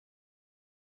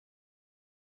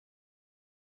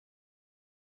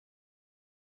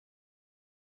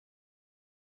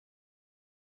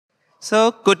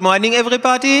So, good morning,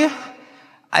 everybody.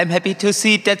 I'm happy to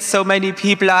see that so many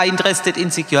people are interested in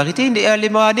security in the early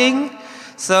morning.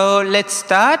 So, let's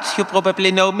start. You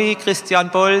probably know me, Christian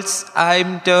Boltz.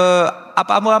 I'm the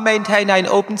AppArmor maintainer in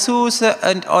openSUSE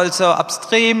and also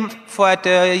upstream for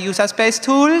the user space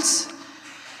tools.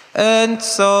 And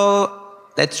so,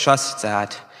 let's just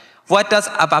start. What does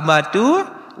AppArmor do?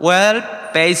 Well,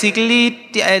 basically,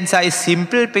 the answer is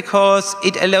simple because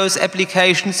it allows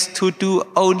applications to do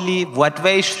only what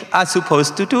they are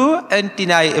supposed to do and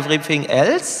deny everything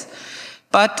else.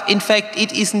 But in fact,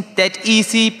 it isn't that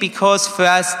easy because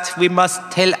first we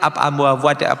must tell AppArmor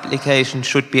what the application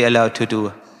should be allowed to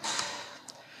do.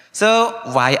 So,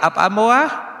 why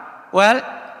AppArmor? Well,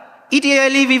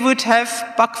 ideally, we would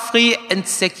have bug-free and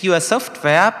secure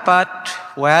software, but,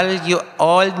 well, you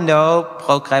all know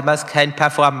programmers can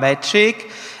perform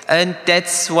magic, and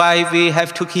that's why we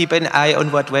have to keep an eye on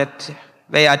what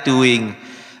they are doing.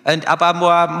 And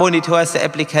AppArmor monitors the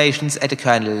applications at the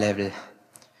kernel level.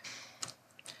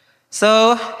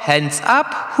 So, hands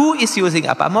up, who is using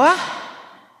AppArmor?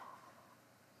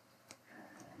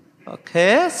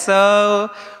 Okay, so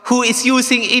who is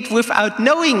using it without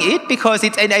knowing it because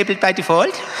it's enabled by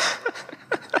default?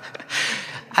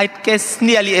 I guess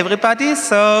nearly everybody.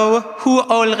 So who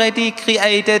already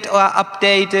created or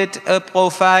updated a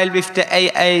profile with the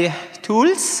AA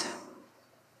tools?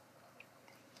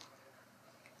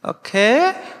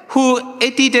 Okay, who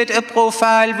edited a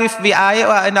profile with VI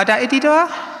or another editor?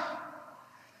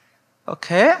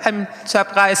 Okay, I'm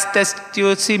surprised that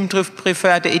you seem to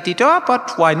prefer the editor,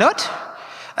 but why not?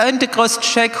 And the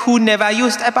cross-check who never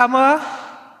used AppArmor?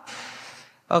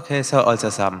 Okay, so also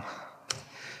some.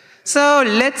 So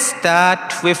let's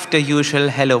start with the usual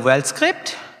hello world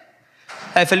script.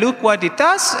 Have a look what it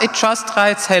does. It just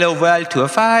writes hello world to a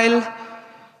file,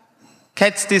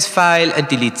 gets this file and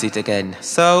deletes it again.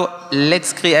 So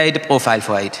let's create a profile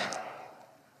for it.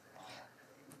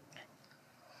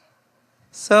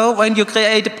 So when you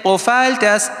create a profile,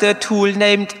 there's the tool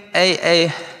named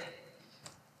AA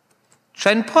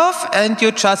GenProf, and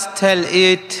you just tell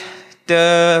it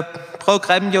the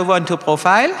program you want to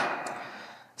profile,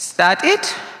 start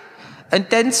it, and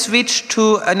then switch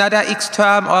to another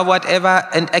Xterm or whatever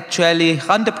and actually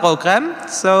run the program.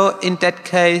 So in that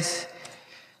case,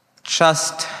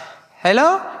 just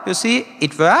hello, you see,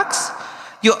 it works.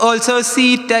 You also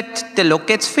see that the log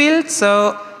gets filled,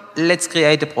 so let's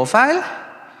create a profile.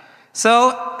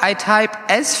 So I type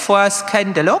S for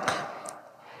scan the log.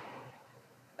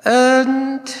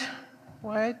 And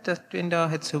wait, that window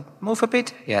had to move a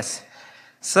bit. Yes.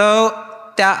 So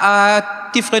there are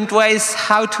different ways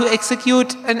how to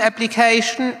execute an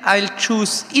application. I'll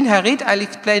choose inherit. I'll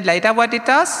explain later what it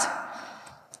does.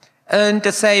 And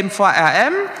the same for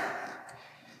RM.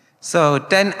 So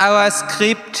then our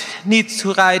script needs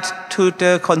to write to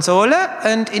the console,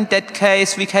 and in that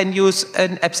case we can use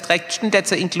an abstraction,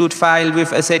 that's an include file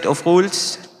with a set of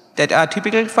rules that are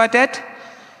typical for that.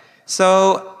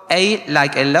 So A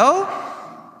like allow.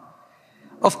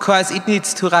 Of course it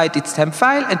needs to write its temp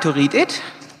file and to read it.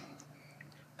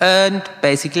 And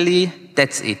basically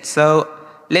that's it. So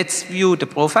let's view the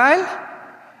profile.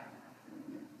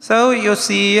 So you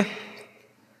see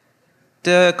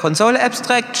the console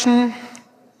abstraction,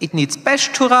 it needs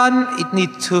bash to run, it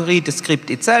needs to read the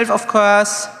script itself, of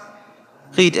course,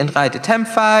 read and write the temp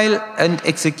file, and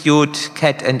execute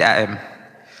cat and rm.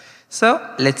 So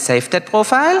let's save that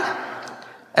profile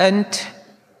and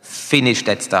finish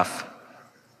that stuff.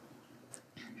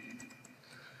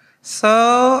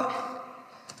 So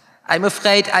I'm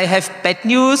afraid I have bad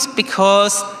news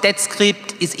because that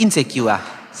script is insecure.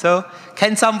 So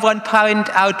can someone point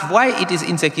out why it is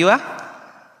insecure?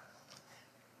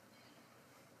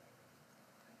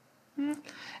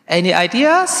 Any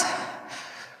ideas?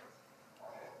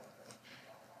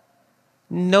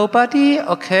 Nobody?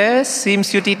 Okay,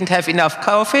 seems you didn't have enough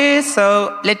coffee,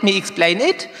 so let me explain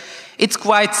it. It's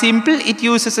quite simple. It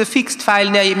uses a fixed file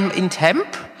name in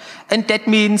temp, and that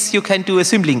means you can do a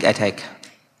symlink attack.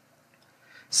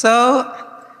 So,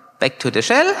 back to the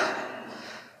shell.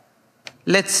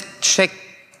 Let's check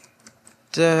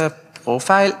the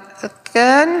profile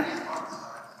again.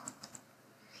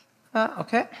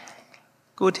 Okay.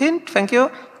 Good hint, thank you.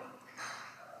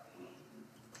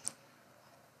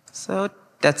 So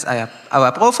that's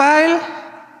our profile.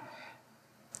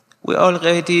 We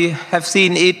already have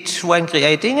seen it when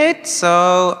creating it,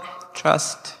 so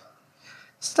just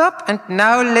stop. And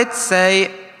now let's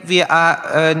say we are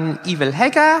an evil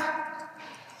hacker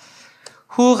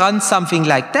who runs something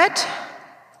like that.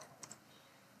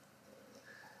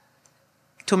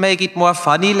 To make it more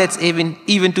funny, let's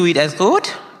even do it as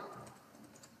root.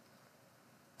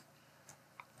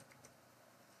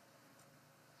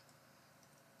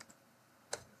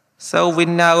 So we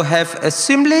now have a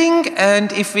symlink,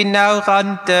 and if we now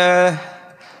run the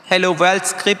hello world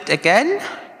script again,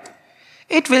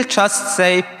 it will just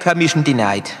say permission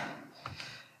denied.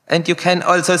 And you can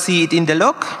also see it in the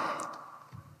log.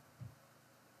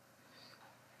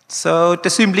 So the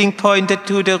symlink pointed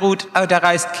to the root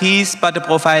authorized keys, but the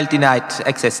profile denied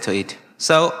access to it.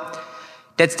 So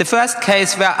that's the first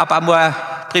case where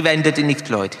AppArmor prevented an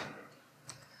exploit.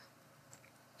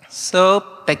 So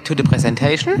back to the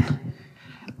presentation.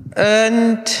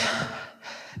 And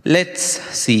let's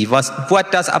see, what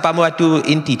does AppArmor do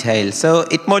in detail? So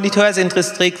it monitors and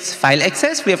restricts file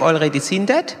access. We have already seen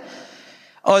that.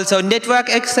 Also network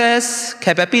access,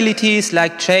 capabilities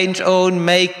like change own,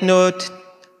 make node,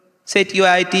 set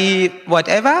UID,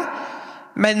 whatever.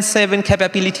 Man7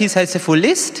 capabilities has a full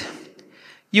list.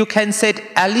 You can set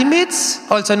R limits,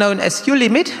 also known as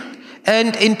ulimit,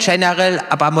 and in general,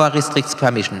 AppArmor restricts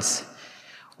permissions.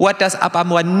 What does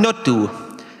AppArmor not do?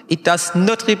 It does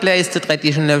not replace the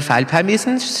traditional file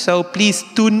permissions, so please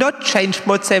do not change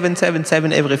mod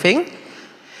 777 everything.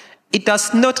 It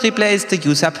does not replace the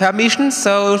user permissions,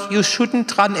 so you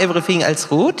shouldn't run everything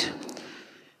as root.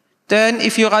 Then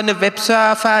if you run a web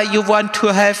server, you want to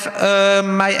have a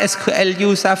MySQL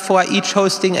user for each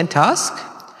hosting and task.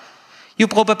 You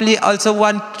probably also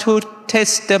want to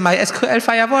test the MySQL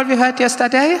firewall we heard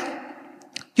yesterday.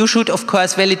 You should, of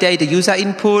course, validate the user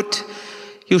input.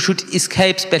 You should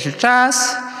escape special jars.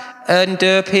 And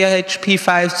the PHP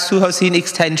 5 Suhosine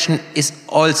extension is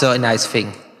also a nice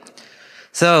thing.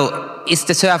 So, is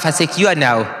the server secure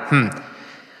now?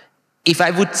 If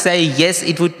I would say yes,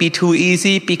 it would be too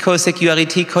easy because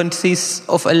security consists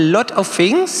of a lot of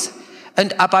things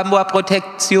and AppArmor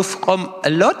protects you from a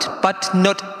lot, but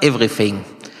not everything.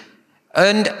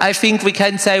 And I think we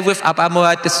can say with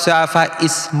AppArmor the server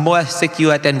is more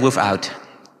secure than without.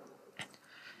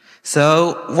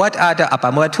 So what are the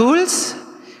AppArmor tools?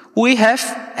 We have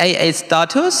AA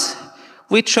status,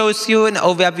 which shows you an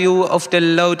overview of the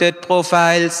loaded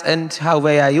profiles and how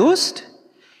they are used.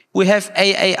 We have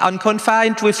AA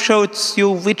unconfined, which shows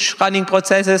you which running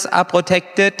processes are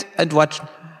protected and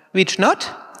which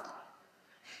not.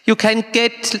 You can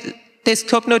get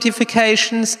desktop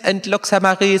notifications and log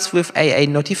summaries with AA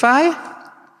notify.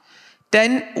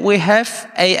 Then we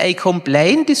have AA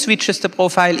complain. This switches the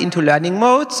profile into learning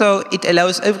mode, so it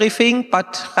allows everything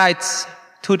but writes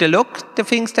to the log the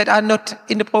things that are not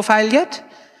in the profile yet.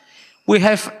 We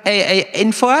have AA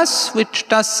enforce, which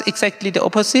does exactly the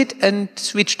opposite and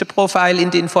switch the profile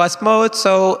into enforced mode,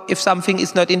 so if something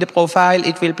is not in the profile,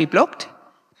 it will be blocked.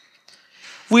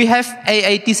 We have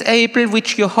AA disable,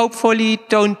 which you hopefully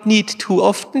don't need too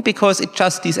often because it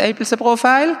just disables the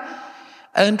profile.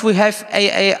 And we have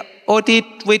AA audit,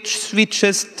 which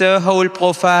switches the whole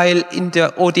profile in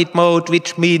the audit mode,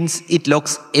 which means it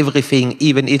logs everything,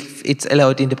 even if it's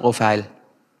allowed in the profile.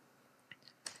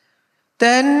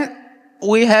 Then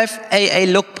we have AA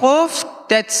logprof.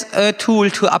 That's a tool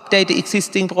to update the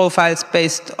existing profiles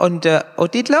based on the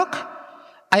audit log.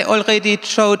 I already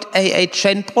showed AA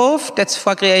genprof. That's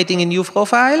for creating a new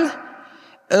profile.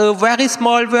 A very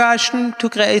small version to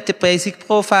create the basic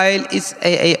profile is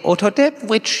AA autodep,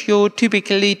 which you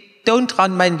typically don't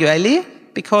run manually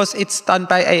because it's done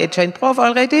by AA genprof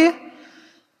already.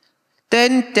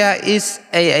 Then there is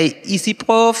AA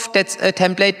easyprof. That's a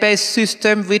template-based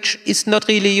system which is not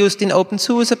really used in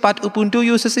openSUSE, but Ubuntu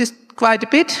uses it quite a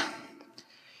bit.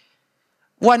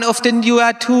 One of the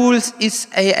newer tools is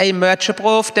AA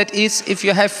mergeprof. That is, if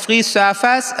you have 3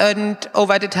 servers and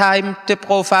over the time the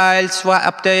profiles were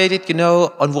updated, you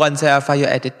know, on one server you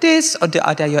added this, on the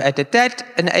other you added that,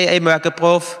 and AA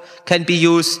mergeprof can be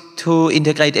used to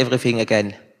integrate everything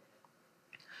again.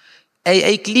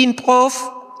 AA cleanprof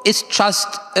is just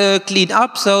clean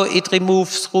up, so it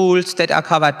removes rules that are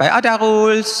covered by other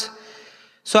rules,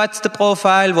 sorts the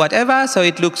profile, whatever, so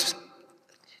it looks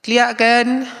clear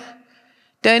again.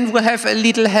 Then we have a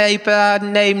little helper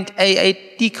named AA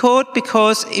decode,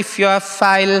 because if your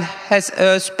file has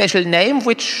a special name,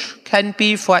 which can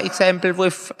be, for example,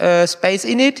 with a space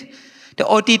in it, the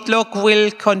audit log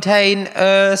will contain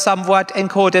a somewhat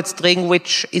encoded string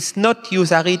which is not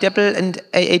user readable, and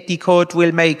AA decode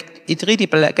will make it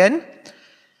readable again.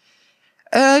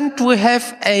 And we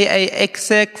have AA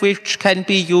exec, which can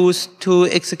be used to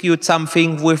execute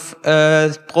something with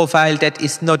a profile that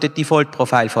is not the default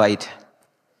profile for it.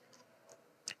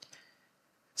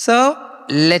 So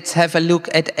let's have a look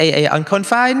at AA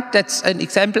unconfined. That's an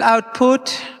example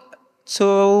output.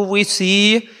 So we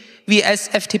see VS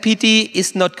FTPD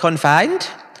is not confined.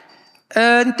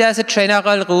 And there's a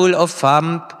general rule of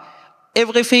thumb.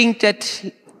 Everything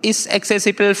that is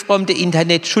accessible from the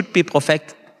internet should be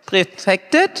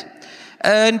protected.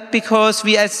 And because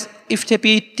we as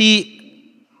FTPD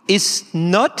is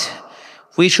not,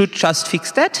 we should just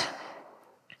fix that.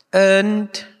 And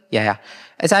yeah,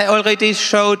 as I already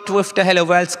showed with the Hello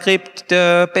World script,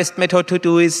 the best method to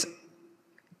do is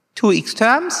 2x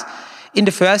terms. In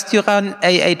the first, you run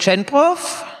a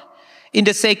genprof. In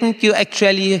the second, you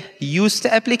actually use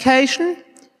the application.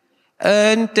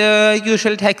 And the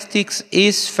usual tactics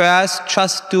is first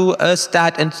just do a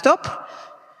start and stop,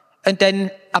 and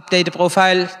then update the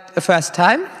profile the first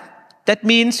time. That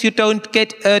means you don't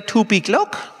get a too big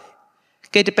log.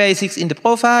 Get the basics in the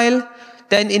profile.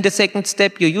 Then in the second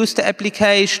step, you use the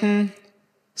application,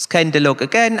 scan the log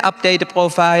again, update the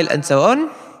profile, and so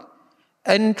on.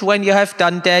 And when you have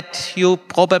done that, you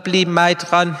probably might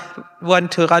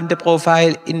want to run the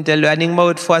profile in the learning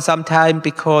mode for some time,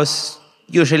 because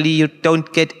usually you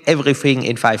don't get everything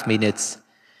in 5 minutes.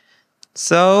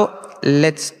 So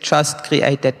let's just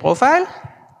create that profile.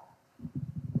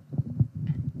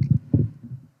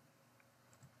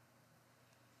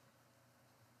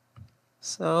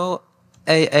 So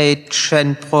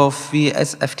genprof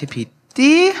vs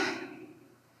FTPD.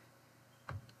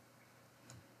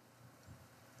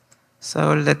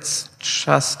 So let's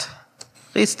just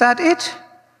restart it.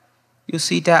 You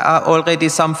see there are already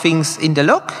some things in the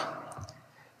log.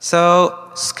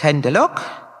 So scan the log.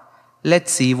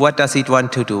 Let's see, what does it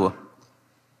want to do?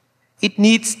 It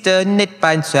needs the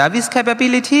netbind service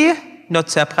capability, not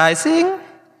surprising.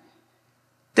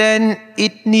 Then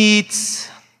it needs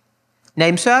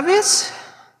name service.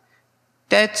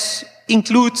 That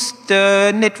includes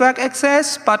the network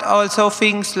access, but also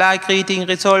things like reading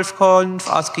resolve conf,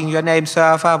 asking your name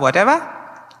server, whatever.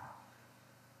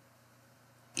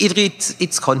 It reads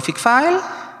its config file.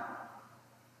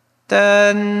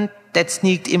 Then that's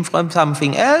sneaked in from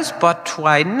something else, but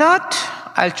why not?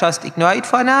 I'll just ignore it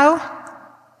for now.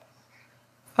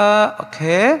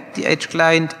 Okay, the Edge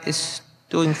client is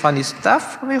doing funny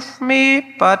stuff with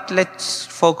me, but let's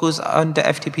focus on the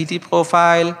FTPD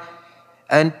profile.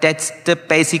 And that's the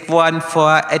basic one for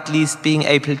at least being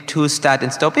able to start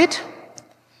and stop it.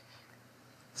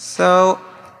 So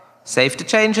save the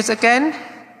changes again.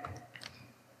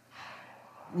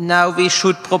 Now we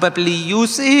should probably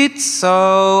use it.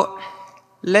 So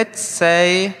let's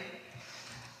say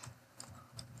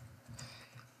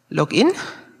log in.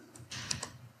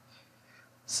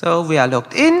 So we are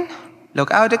logged in,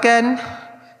 log out again,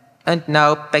 and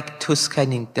now back to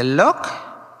scanning the log.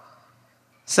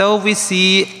 So we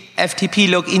see FTP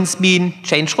logins mean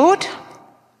change root.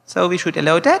 So we should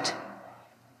allow that.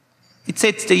 It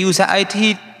sets the user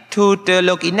ID to the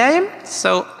login name.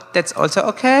 So that's also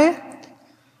okay.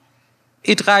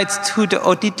 It writes to the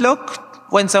audit log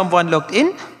when someone logged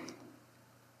in.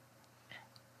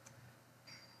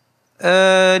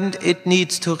 And it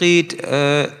needs to read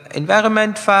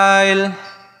environment file,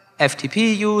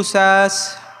 FTP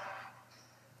users.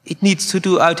 It needs to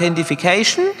do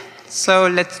authentication. So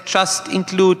let's just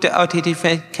include the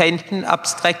authentication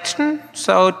abstraction.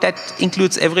 So that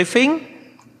includes everything.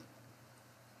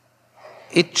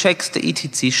 It checks the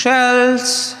etc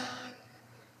shells.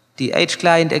 The H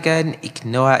client again,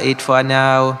 ignore it for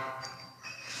now.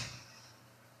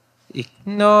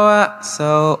 Ignore.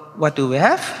 So what do we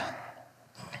have?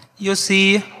 You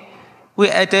see, we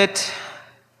added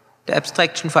the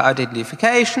abstraction for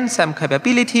authentication, some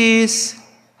capabilities,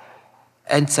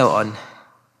 and so on.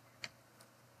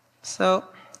 So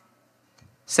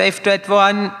save that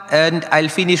one, and I'll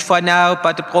finish for now,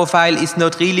 but the profile is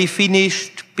not really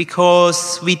finished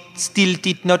because we still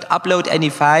did not upload any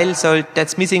file, so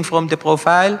that's missing from the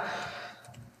profile.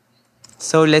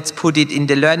 So let's put it in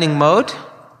the learning mode.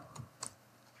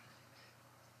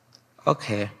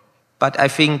 Okay, but I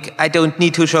think I don't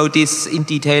need to show this in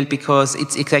detail because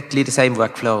it's exactly the same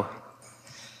workflow.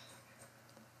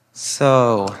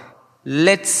 So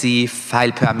let's see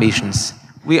file permissions.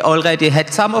 We already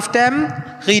had some of them.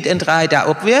 Read and write are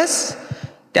obvious.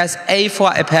 There's A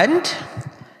for append,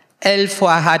 L for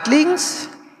hard links,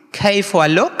 K for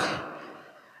log,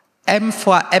 M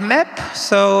for mmap,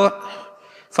 so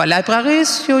for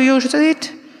libraries you use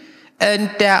it,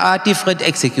 and there are different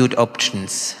execute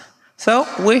options. So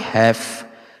we have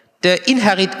the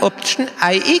inherit option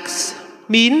IX,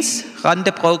 means run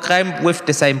the program with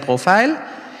the same profile.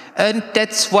 And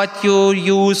that's what you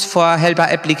use for helper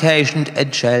application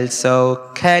and shell. So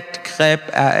cat,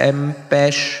 grep, rm,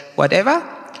 bash, whatever.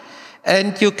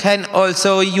 And you can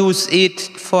also use it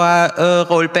for a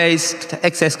role-based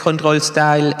access control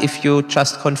style if you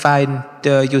just confine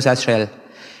the user shell,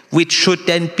 which should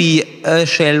then be a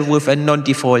shell with a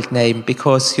non-default name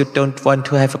because you don't want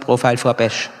to have a profile for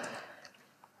bash.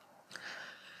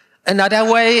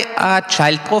 Another way are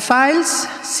child profiles,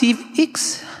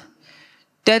 CX.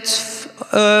 That's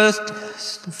a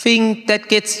thing that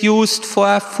gets used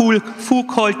for foo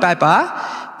called by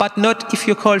bar, but not if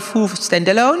you call foo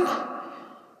standalone.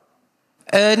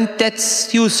 And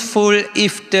that's useful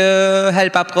if the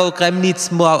helper program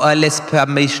needs more or less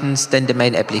permissions than the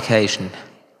main application.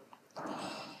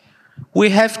 We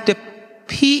have the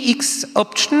PX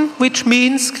option, which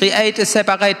means create a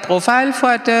separate profile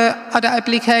for the other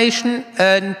application,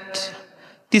 and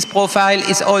this profile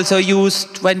is also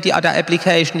used when the other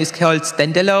application is called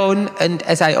standalone. And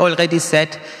as I already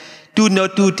said, do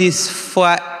not do this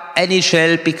for any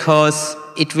shell because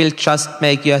it will just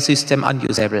make your system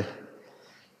unusable.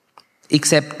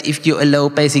 Except if you allow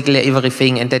basically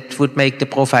everything, and that would make the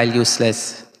profile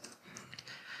useless.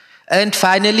 And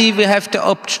finally, we have the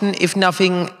option, if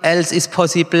nothing else is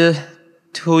possible,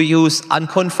 to use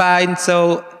unconfined.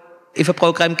 So if a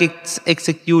program gets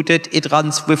executed, it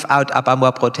runs without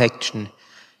AppArmor protection.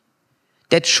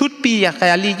 That should be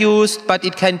rarely used, but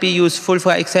it can be useful.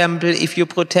 For example, if you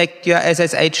protect your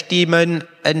SSH daemon,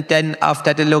 and then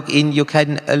after the login, you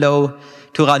can allow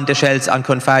to run the shells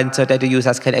unconfined so that the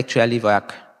users can actually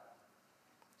work.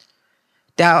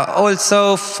 There are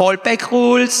also fallback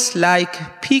rules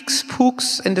like PIX,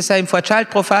 PUX, and the same for child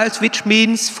profiles, which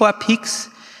means for PIX,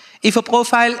 if a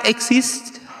profile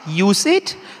exists, use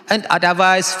it, and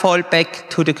otherwise fall back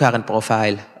to the current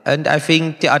profile. And I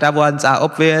think the other ones are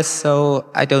obvious, so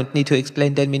I don't need to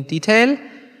explain them in detail.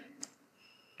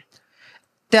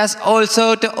 There's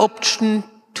also the option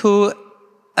to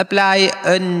apply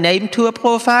a name to a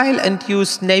profile and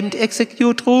use named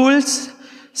execute rules.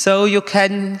 So you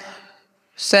can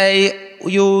say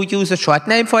you use a short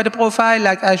name for the profile,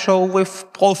 like I show with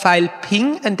profile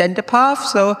ping and then the path.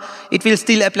 So it will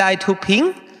still apply to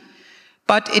ping,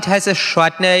 but it has a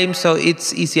short name, so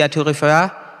it's easier to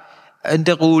refer. And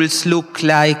the rules look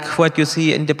like what you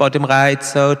see in the bottom right,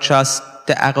 so just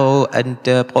the arrow and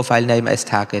the profile name as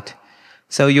target.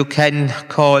 So you can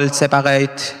call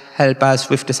separate helpers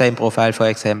with the same profile, for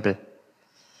example.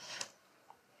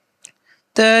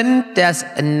 Then there's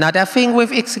another thing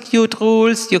with execute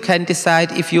rules. You can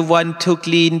decide if you want to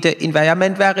clean the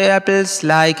environment variables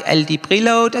like LD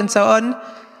preload and so on.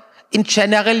 In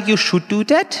general, you should do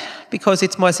that because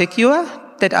it's more secure.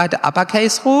 That are the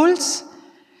uppercase rules.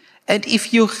 And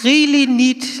if you really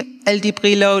need LD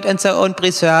preload and so on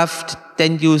preserved,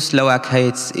 then use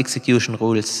lowercase execution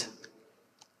rules.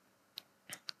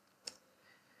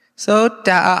 So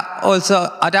there are also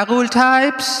other rule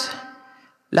types,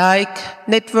 like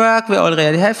network, we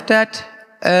already have that,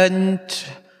 and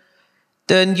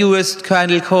the newest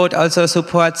kernel code also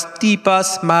supports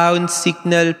dbus, mount,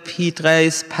 signal,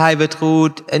 ptrace, pivot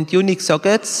root, and Unix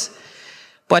sockets.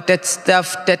 But that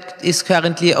stuff that is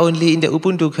currently only in the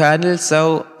Ubuntu kernel,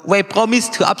 so we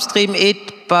promised to upstream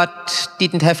it, but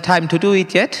didn't have time to do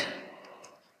it yet.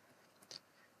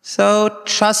 So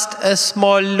just a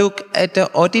small look at the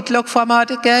audit log format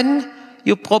again.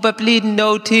 You probably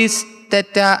noticed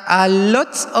that there are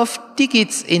lots of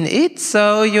digits in it.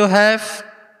 So you have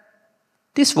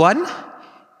this one.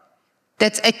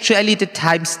 That's actually the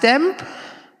timestamp.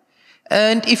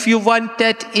 And if you want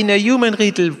that in a human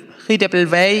readable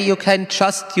way, you can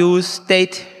just use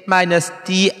date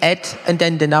 -d at and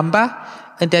then the number,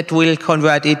 and that will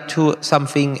convert it to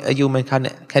something a human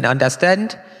can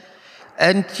understand.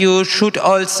 And you should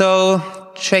also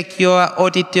check your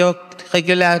audit log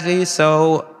regularly,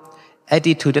 so add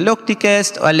it to the log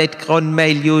digest or let cron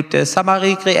mail you the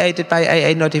summary created by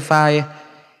AA Notify,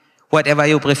 whatever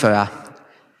you prefer.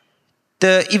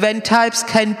 The event types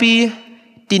can be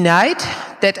denied,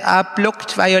 that are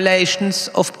blocked violations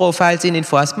of profiles in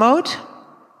enforce mode.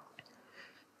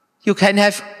 You can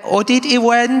have audit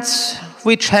events,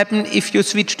 which happen if you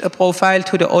switched a profile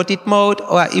to the audit mode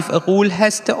or if a rule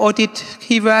has the audit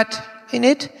keyword in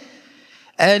it.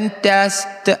 And there's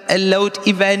the allowed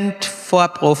event for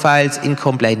profiles in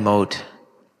complaint mode.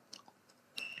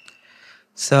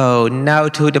 So now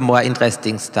to the more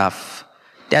interesting stuff.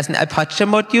 There's an Apache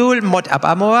module, mod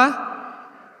AppArmor.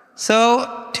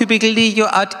 So typically you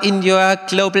add in your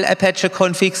global Apache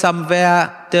config somewhere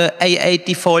the AA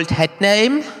default head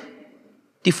name,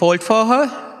 default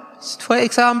for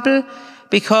example,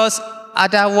 because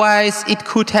otherwise it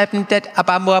could happen that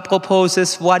AppArmor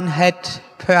proposes one head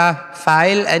per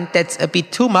file, and that's a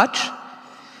bit too much.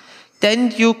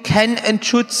 Then you can and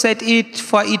should set it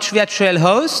for each virtual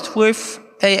host with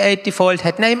AA default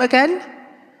head name again.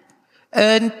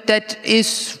 And that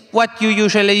is what you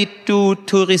usually do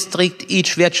to restrict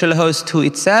each virtual host to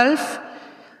itself.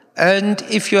 And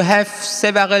if you have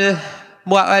several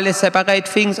more or less separate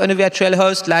things on a virtual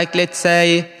host, like let's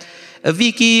say a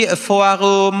wiki, a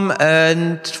forum,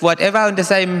 and whatever on the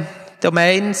same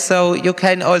domain. So you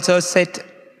can also set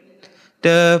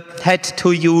the head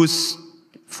to use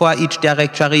for each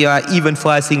directory or even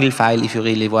for a single file if you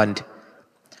really want.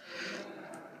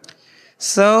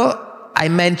 So I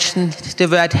mentioned the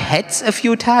word heads a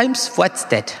few times. What's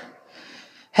that?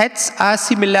 Heads are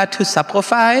similar to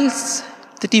subprofiles.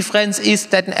 The difference is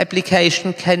that an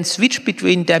application can switch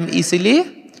between them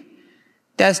easily.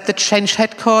 There's the change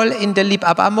head call in the lib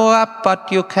AppArmor,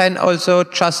 but you can also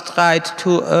just write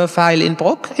to a file in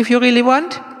proc if you really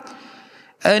want.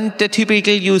 And the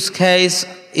typical use case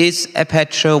is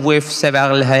Apache with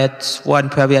several heads, one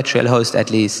per virtual host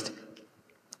at least.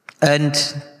 And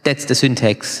that's the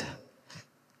syntax.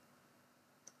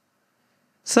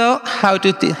 So how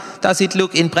does it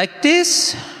look in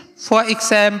practice? For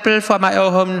example, for my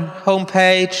own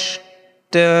homepage,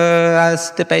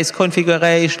 as the base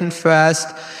configuration first,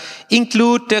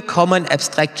 include the common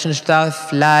abstraction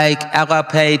stuff like error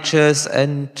pages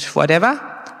and whatever.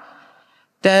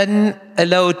 Then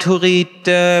allow to read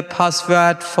the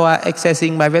password for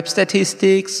accessing my web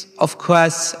statistics. Of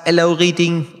course, allow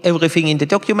reading everything in the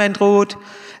document root.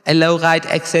 Allow write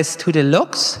access to the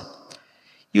logs.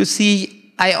 You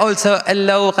see, I also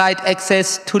allow write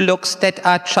access to logs that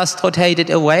are just rotated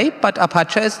away, but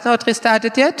Apache is not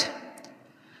restarted yet.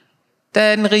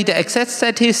 Then read the access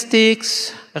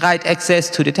statistics, write access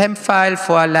to the temp file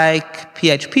for like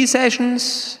PHP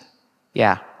sessions.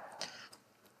 Yeah.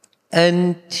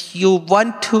 And you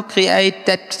want to create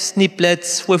that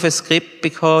snippets with a script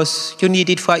because you need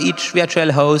it for each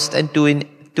virtual host, and doing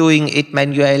it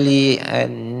manually,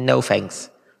 no thanks.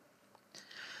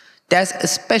 There's a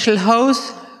special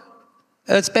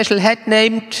head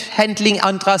named handling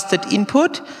untrusted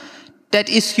input that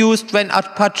is used when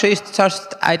Apache is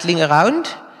just idling around.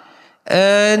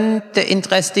 And the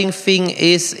interesting thing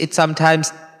is it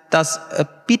sometimes does a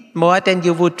bit more than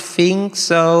you would think.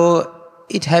 So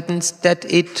it happens that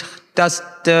it does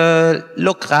the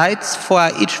log writes for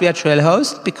each virtual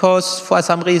host because for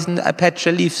some reason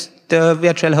Apache leaves the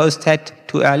virtual host head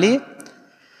too early.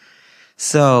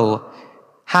 So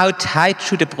how tight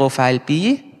should a profile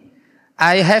be?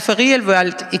 I have a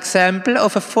real-world example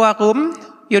of a forum.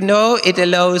 You know, it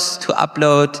allows to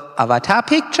upload avatar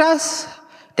pictures.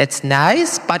 That's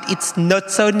nice, but it's not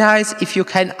so nice if you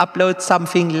can upload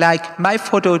something like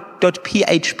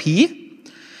myphoto.php.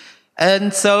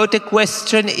 And so the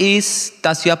question is,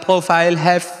 does your profile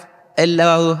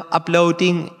allow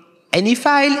uploading any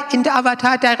file in the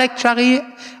avatar directory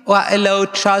or allow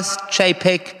just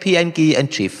JPEG, PNG,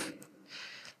 and GIF?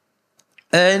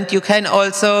 And you can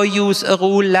also use a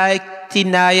rule like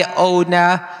deny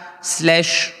owner /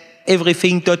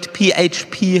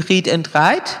 everything.php read and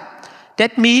write.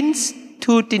 That means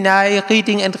to deny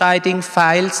reading and writing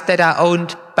files that are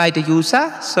owned by the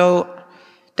user, so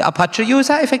the Apache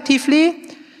user effectively.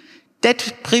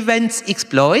 That prevents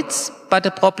exploits, but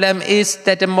the problem is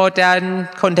that the modern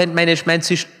content management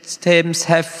systems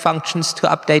have functions to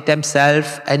update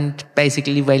themselves and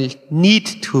basically will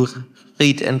need to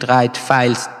read and write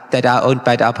files that are owned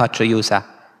by the Apache user.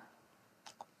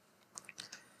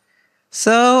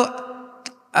 So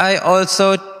I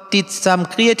also did some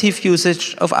creative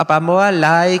usage of AppArmor,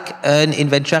 like an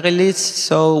inventory list.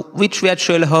 So which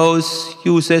virtual host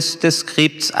uses the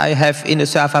scripts I have in a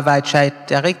server-wide chat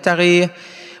directory?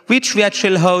 Which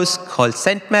virtual host calls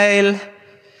sendmail?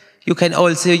 You can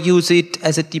also use it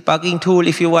as a debugging tool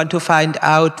if you want to find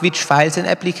out which files an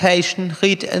application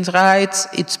reads and writes.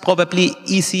 It's probably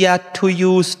easier to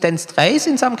use than strace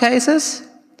in some cases.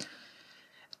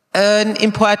 An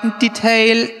important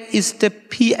detail is the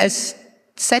PS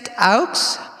set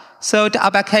aux. So the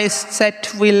uppercase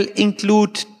set will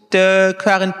include the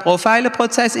current profile a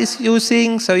process is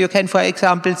using. So you can, for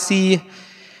example, see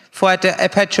for the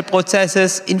Apache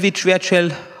processes in which virtual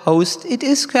host it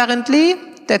is currently.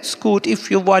 That's good if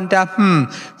you wonder,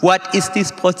 what is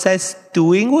this process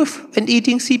doing with an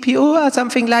eating CPU or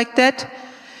something like that?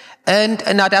 And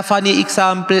another funny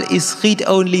example is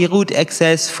read-only root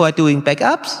access for doing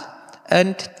backups.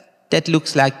 And that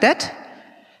looks like that.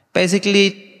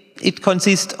 Basically, it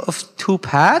consists of two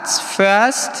parts.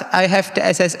 First, I have the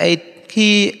SSH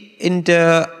key in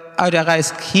the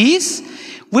authorized keys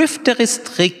with the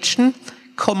restriction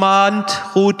command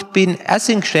root bin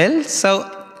async shell.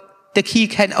 So the key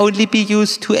can only be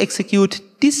used to execute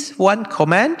this one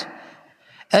command.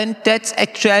 And that's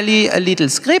actually a little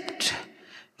script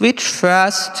which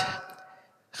first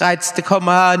writes the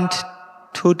command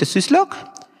to the syslog,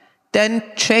 then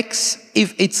checks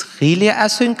if it's really an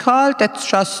async call. That's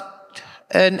just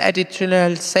an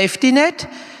additional safety net,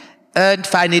 and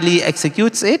finally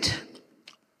executes it.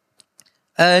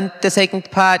 And the second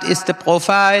part is the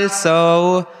profile.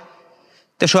 So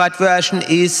the short version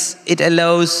is it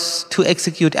allows to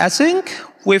execute async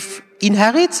with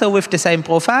inherit, so with the same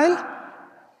profile.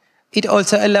 It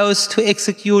also allows to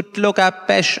execute lookup,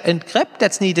 bash, and grep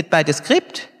that's needed by the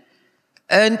script.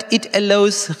 And it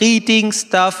allows reading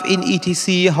stuff in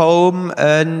etc home.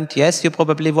 And yes, you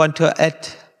probably want to add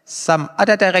some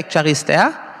other directories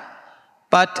there.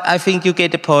 But I think you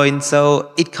get the point.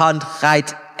 So it can't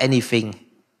write anything.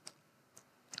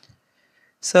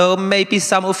 So maybe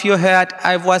some of you heard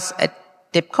I was at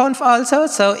DebConf also.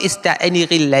 So is there any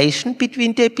relation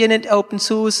between Debian and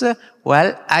openSUSE?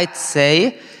 Well, I'd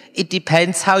say it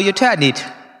depends how you turn it.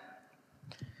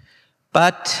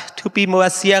 But to be more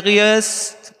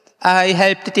serious, I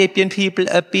helped the Debian people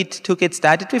a bit to get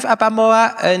started with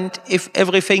AppArmor. And if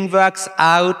everything works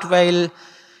out, we'll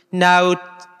now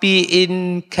be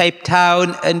in Cape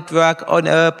Town and work on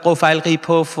a profile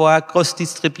repo for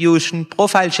cross-distribution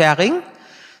profile sharing.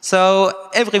 So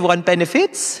everyone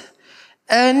benefits.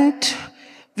 And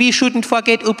we shouldn't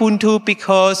forget Ubuntu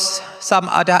because some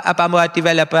other AppArmor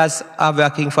developers are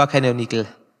working for Canonical.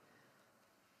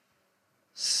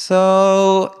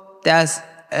 So there's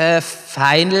a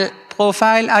final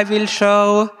profile I will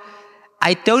show.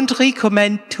 I don't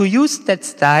recommend to use that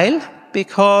style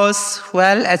because,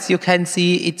 well, as you can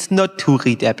see, it's not too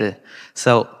readable.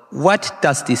 So what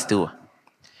does this do?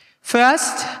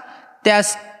 First,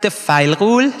 there's the file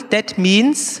rule. That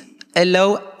means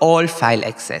allow all file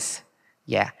access.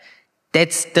 Yeah,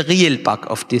 that's the real bug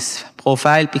of this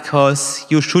profile because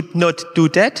you should not do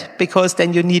that because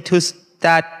then you need to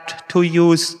start to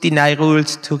use deny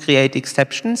rules to create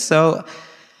exceptions. So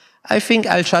I think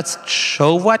I'll just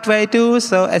show what we do.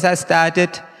 So as I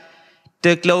started,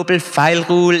 the global file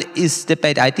rule is the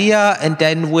bad idea and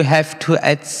then we have to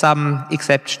add some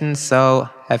exceptions. So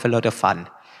have a lot of fun.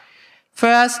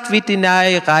 First, we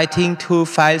deny writing to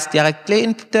files directly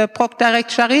in the proc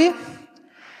directory.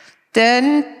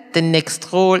 Then the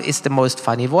next rule is the most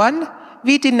funny one.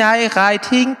 We deny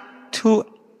writing to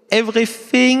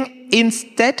everything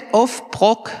instead of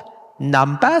proc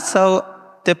number, so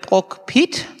the proc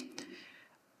PID,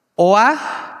 or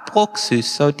proc SUSE.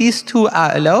 So these two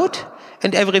are allowed,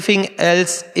 and everything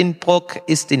else in proc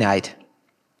is denied.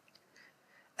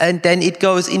 And then it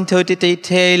goes into the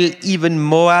detail even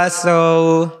more,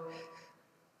 so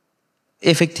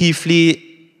effectively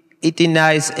it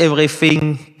denies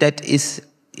everything that is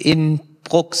in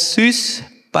proc SUSE,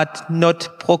 but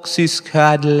not proc SUSE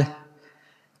kernel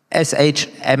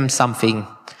SHM something.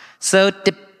 So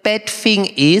the bad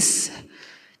thing is,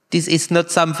 this is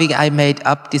not something I made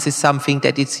up, this is something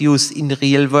that is used in the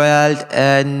real world,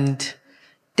 and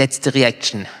that's the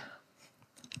reaction.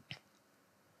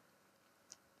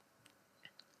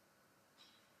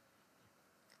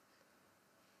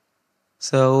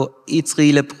 So it's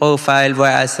really a profile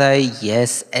where I say,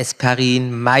 yes,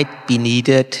 aspirin might be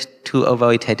needed to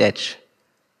avoid head edge.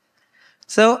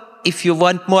 So if you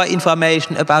want more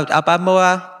information about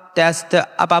AppArmor, there's the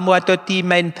AppArmor.d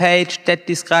main page that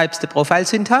describes the profile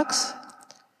syntax.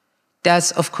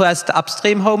 There's, of course, the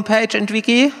upstream homepage and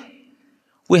wiki.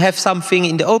 We have something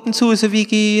in the openSUSE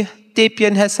wiki.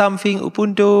 Debian has something,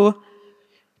 Ubuntu.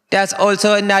 There's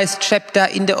also a nice chapter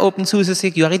in the openSUSE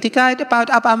security guide about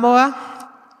AppArmor.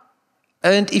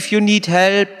 And if you need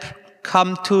help,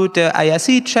 come to the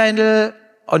IRC channel,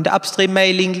 on the upstream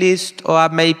mailing list, or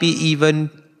maybe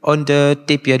even on the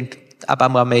Debian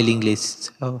AppArmor mailing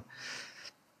list. So,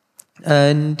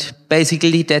 and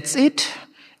basically that's it.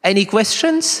 Any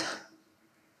questions?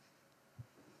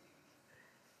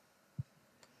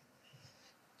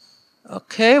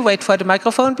 Okay, wait for the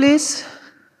microphone, please.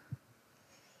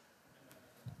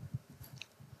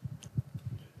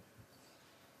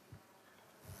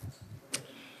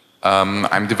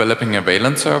 I'm developing a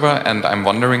Valence server and I'm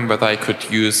wondering whether I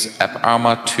could use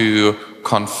AppArmor to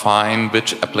confine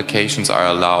which applications are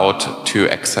allowed to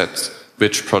access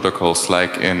which protocols.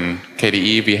 Like in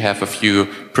KDE, we have a few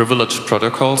privileged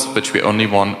protocols which we only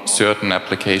want certain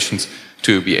applications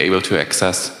to be able to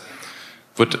access.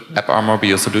 Would AppArmor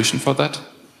be a solution for that?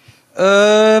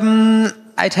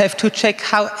 I'd have to check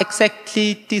how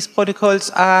exactly these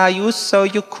protocols are used. So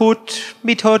you could,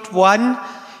 method one,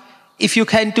 if you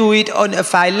can do it on a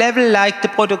file level, like the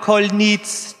protocol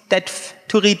needs that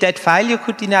to read that file, you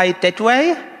could deny it that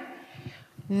way.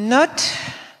 Not.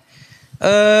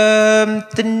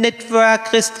 The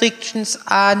network restrictions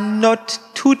are not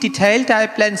too detailed. I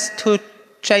plan to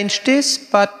change this,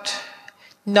 but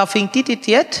nothing did it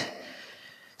yet.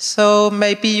 So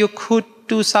maybe you could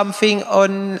do something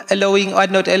on allowing or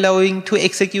not allowing to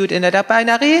execute another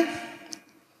binary.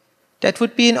 That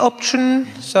would be an option.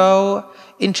 So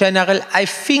in general, I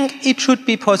think it should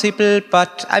be possible,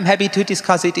 but I'm happy to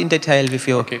discuss it in detail with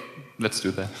you. Okay, let's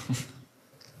do that.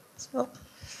 So,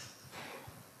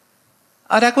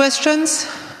 other questions?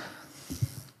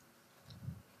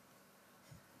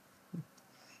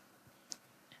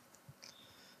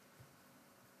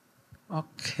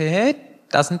 Okay,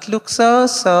 doesn't look so.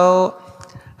 So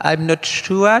I'm not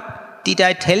sure. Did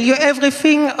I tell you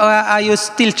everything, or are you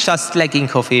still just lacking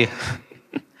coffee?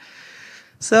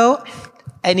 So,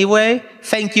 anyway,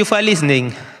 thank you for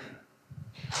listening.